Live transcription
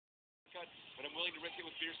but I'm willing to risk it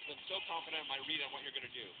with fierce because I'm so confident in my read on what you're going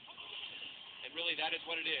to do. And really, that is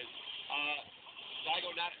what it is.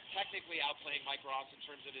 Daigo not technically outplaying Mike Ross in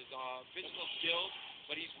terms of his physical skills,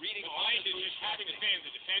 but he's reading all Mike the is just having to stay in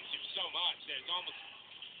the defensive so much that it's almost...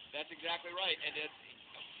 That's exactly right. And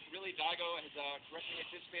really, Daigo has correctly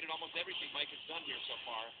anticipated almost everything Mike has done here so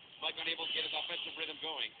far. Mike unable to get his offensive rhythm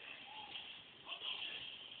going.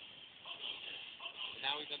 And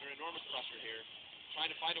now he's under enormous pressure here,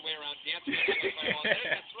 trying to find a way around dancing.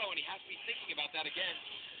 There's that throw, and he has to be thinking about that again.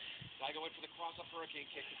 Daigo went for the cross-up hurricane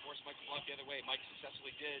kick to force Mike to block the other way. Mike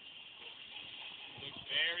successfully did. Looks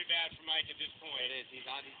very bad for Mike at this point. It is. He's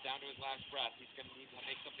down to his last breath. He's going to need to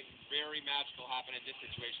make something very magical happen in this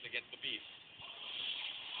situation against the Beast.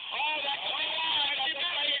 Oh, that's magic.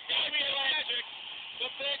 The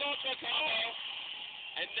big ultra combo.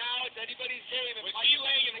 And now it's anybody's game. Was he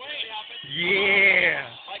laying in wait? Yeah.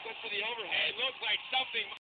 Mike went for the overhead. It looks like something